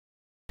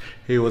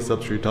Hey, what's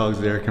up, Street Dogs?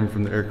 Eric, I'm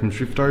from the Eric from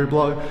Street Photography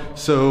blog.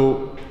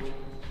 So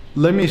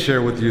let me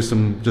share with you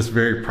some just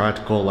very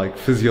practical, like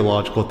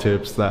physiological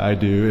tips that I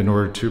do in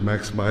order to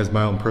maximize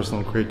my own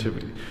personal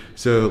creativity.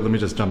 So let me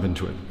just jump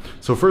into it.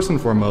 So first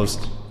and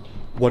foremost,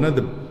 one of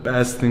the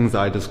best things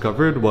I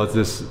discovered was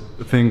this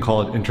thing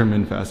called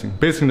intermittent fasting.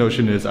 Basic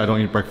notion is I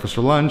don't eat breakfast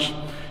or lunch,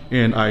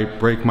 and I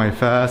break my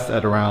fast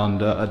at around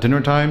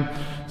dinner time.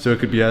 So it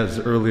could be as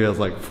early as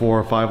like 4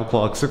 or 5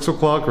 o'clock, 6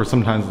 o'clock, or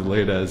sometimes as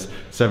late as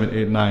 7,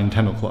 8, 9,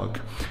 10 o'clock.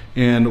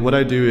 And what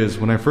I do is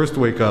when I first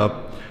wake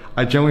up,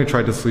 I generally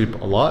try to sleep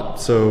a lot.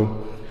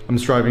 So I'm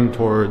striving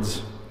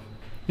towards,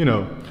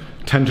 10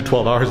 to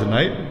 12 hours a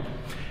night.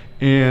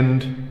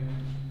 And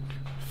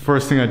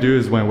first thing I do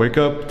is when I wake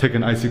up, take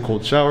an icy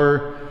cold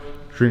shower,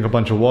 drink a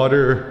bunch of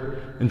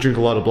water, and drink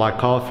a lot of black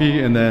coffee.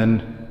 And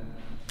then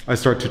I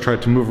start to try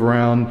to move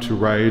around, to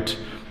write,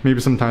 maybe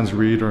sometimes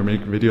read or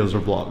make videos or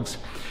vlogs.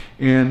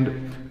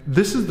 And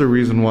this is the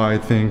reason why I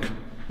think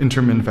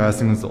intermittent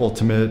fasting is the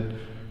ultimate,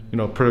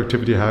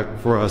 productivity hack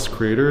for us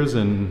creators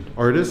and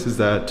artists, is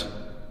that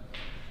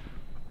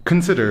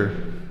consider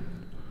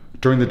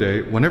during the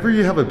day, whenever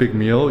you have a big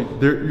meal,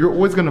 you're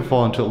always gonna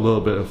fall into a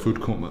little bit of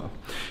food coma.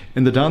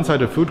 And the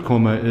downside of food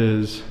coma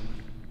is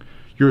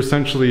you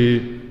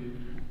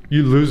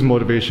lose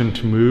motivation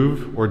to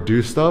move or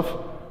do stuff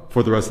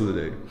for the rest of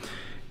the day.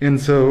 And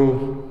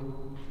so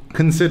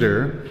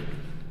consider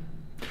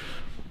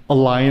a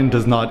lion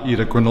does not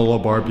eat a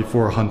granola bar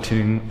before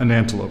hunting an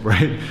antelope,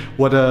 right?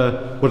 What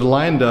a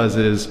lion does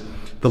is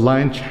the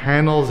lion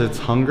channels its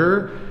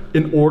hunger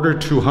in order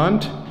to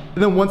hunt,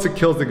 and then once it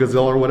kills the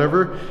gazelle or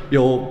whatever,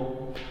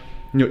 it'll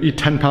eat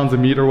 10 pounds of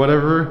meat or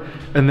whatever,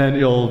 and then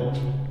it'll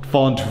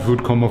fall into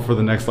food coma for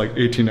the next like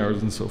 18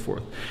 hours and so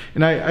forth.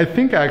 And I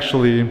think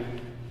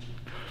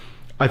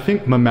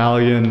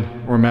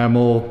mammalian or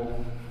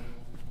mammal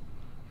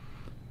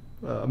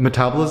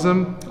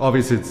metabolism,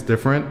 obviously it's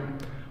different,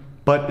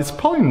 but it's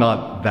probably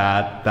not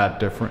that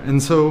different.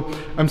 And so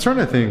I'm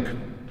starting to think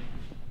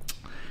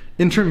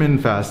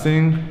intermittent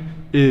fasting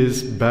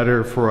is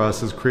better for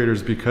us as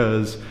creators,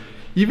 because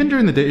even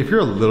during the day, if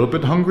you're a little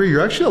bit hungry,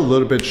 you're actually a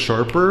little bit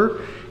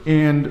sharper.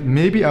 And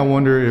maybe I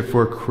wonder if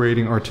we're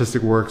creating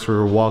artistic works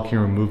or walking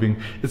or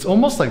moving, it's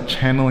almost like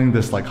channeling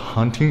this like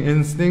hunting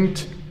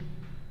instinct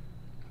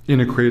in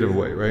a creative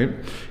way, right?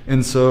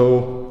 And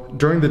so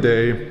during the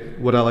day,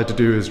 what I like to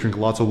do is drink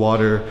lots of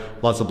water,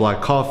 lots of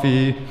black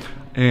coffee,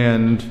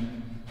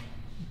 and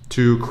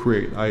to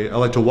create. I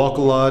like to walk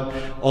a lot.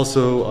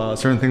 Also,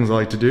 certain things I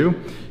like to do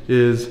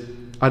is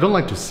I don't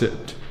like to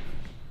sit.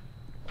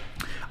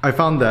 I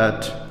found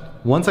that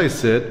once I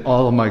sit,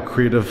 all of my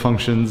creative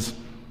functions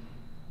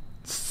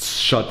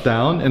shut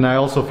down, and I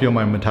also feel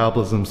my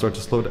metabolism start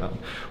to slow down.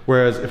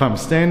 Whereas if I'm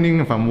standing,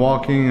 if I'm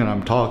walking, and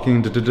I'm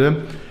talking,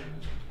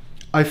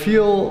 I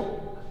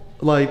feel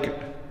like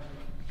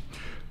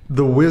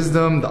the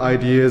wisdom, the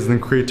ideas, and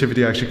the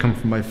creativity actually come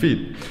from my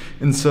feet.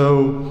 And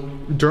so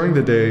during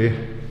the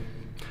day,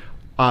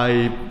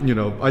 I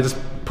just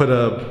put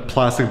a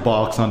plastic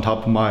box on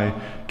top of my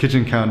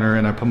kitchen counter,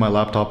 and I put my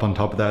laptop on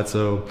top of that.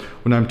 So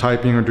when I'm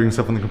typing or doing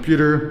stuff on the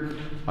computer,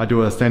 I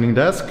do a standing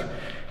desk.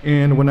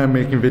 And when I'm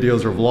making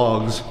videos or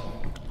vlogs,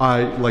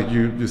 like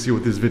you see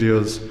with these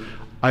videos,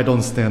 I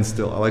don't stand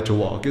still. I like to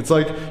walk. It's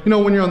like,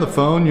 when you're on the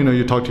phone,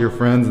 you talk to your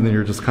friends and then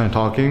you're just kind of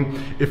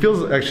talking. It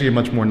feels actually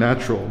much more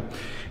natural.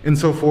 And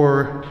so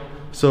for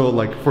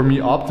me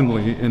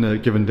optimally in a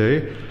given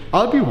day,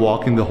 I'll be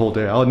walking the whole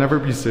day. I'll never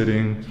be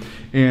sitting.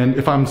 And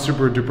if I'm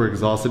super duper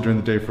exhausted during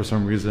the day for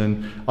some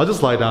reason, I'll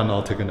just lie down and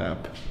I'll take a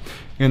nap.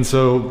 And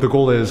so the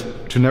goal is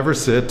to never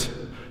sit,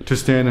 to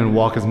stand and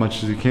walk as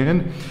much as you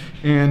can.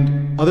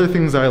 And other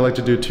things I like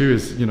to do too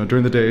is,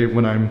 during the day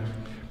when I'm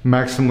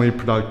maximally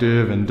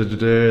productive and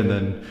and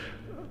then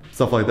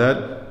stuff like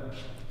that,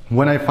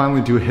 when I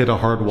finally do hit a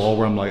hard wall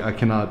where I'm like, I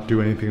cannot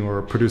do anything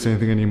or produce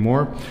anything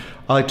anymore,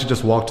 I like to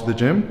just walk to the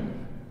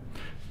gym,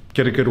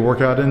 get a good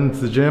workout into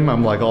the gym.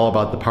 I'm like all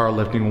about the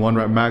powerlifting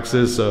 1-rep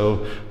maxes,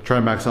 so try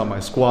to max out my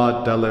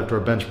squat, deadlift, or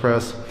bench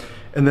press.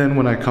 And then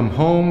when I come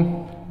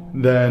home,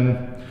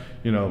 then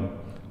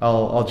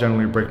I'll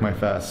generally break my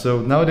fast. So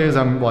nowadays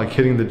I'm like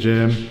hitting the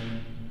gym,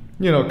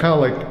 kind of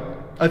like,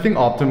 I think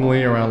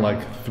optimally around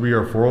like 3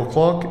 or 4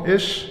 o'clock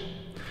ish.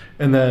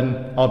 And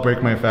then I'll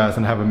break my fast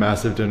and have a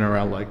massive dinner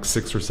around like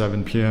 6 or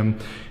 7 p.m.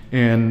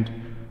 And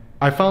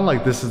I found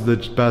like this is the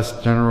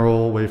best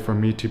general way for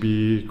me to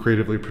be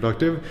creatively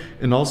productive.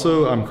 And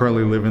also I'm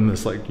currently living in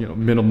this like,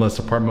 minimalist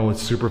apartment with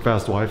super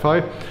fast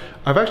Wi-Fi.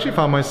 I've actually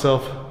found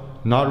myself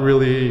not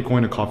really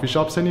going to coffee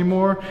shops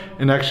anymore,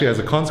 and actually as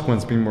a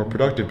consequence being more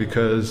productive,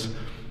 because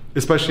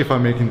especially if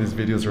I'm making these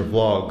videos or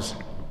vlogs,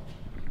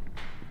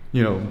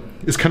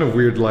 it's kind of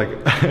weird, like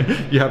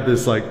you have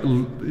this like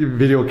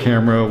video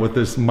camera with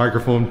this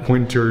microphone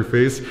pointed to your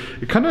face.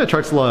 It kind of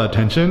attracts a lot of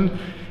attention,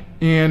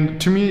 and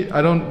to me,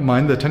 I don't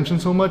mind the attention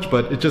so much,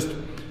 but it just,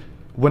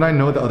 when I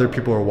know that other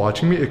people are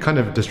watching me, it kind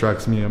of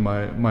distracts me in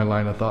my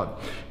line of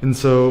thought. And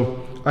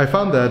so I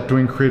found that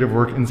doing creative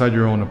work inside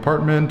your own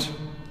apartment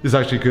is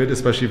actually good,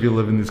 especially if you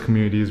live in these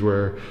communities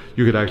where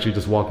you could actually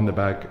just walk in the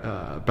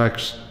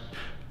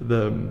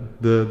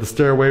the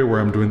stairway where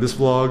I'm doing this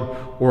vlog,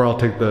 or I'll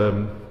take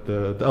the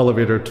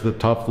elevator to the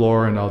top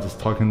floor and I'll just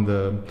talk in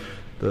the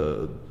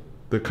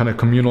kind of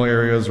communal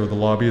areas or the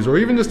lobbies, or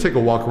even just take a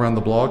walk around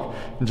the block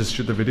and just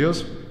shoot the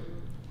videos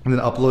and then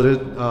upload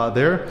it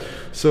there.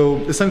 So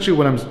essentially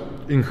what I'm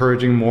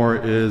encouraging more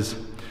is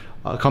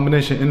a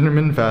combination of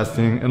intermittent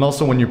fasting, and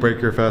also when you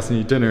break your fast and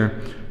eat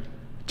dinner,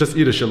 just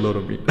eat a shitload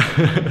of meat.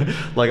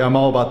 Like, I'm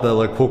all about the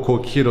like quote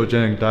unquote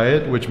ketogenic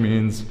diet, which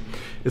means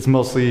it's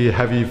mostly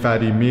heavy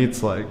fatty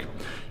meats like,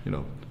 you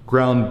know,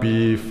 ground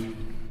beef,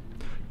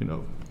 you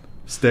know,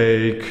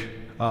 steak,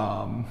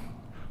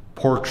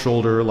 pork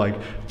shoulder. Like,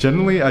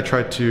 generally I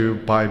try to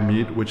buy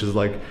meat which is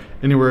like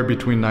anywhere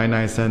between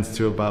 99 cents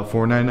to about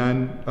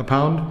 $4.99 a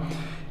pound.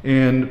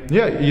 And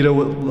yeah, eat it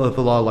with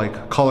a lot of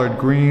like collard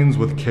greens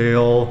with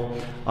kale.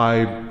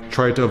 I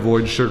try to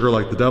avoid sugar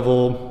like the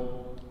devil.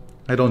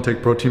 I don't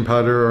take protein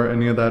powder or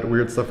any of that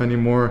weird stuff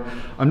anymore.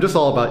 I'm just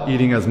all about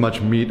eating as much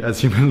meat as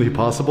humanly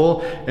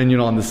possible. And you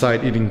know, on the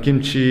side, eating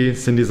kimchi.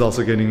 Cindy's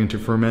also getting into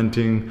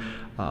fermenting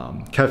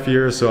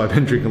kefir, so I've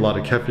been drinking a lot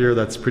of kefir.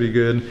 That's pretty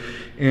good.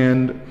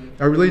 And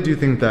I really do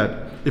think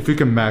that if we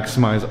can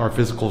maximize our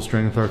physical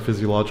strength, our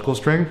physiological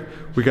strength,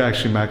 we can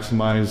actually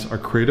maximize our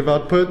creative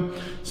output.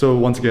 So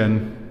once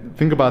again,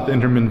 think about the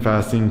intermittent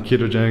fasting,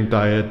 ketogenic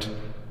diet,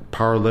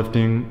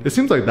 powerlifting. It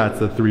seems like that's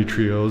the three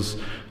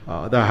trios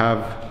that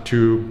have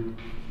to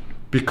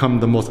become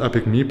the most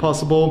epic me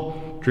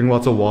possible. Drink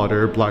lots of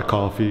water, black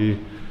coffee,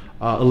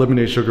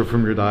 eliminate sugar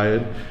from your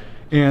diet.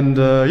 And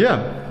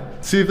yeah,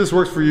 see if this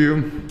works for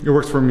you. It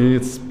works for me.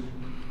 It's,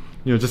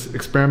 you know, just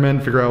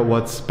experiment, figure out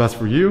what's best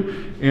for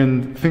you,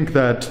 and think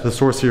that the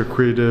source of your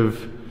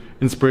creative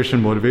inspiration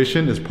and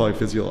motivation is probably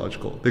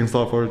physiological. Thanks a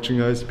lot for watching,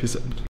 guys. Peace out.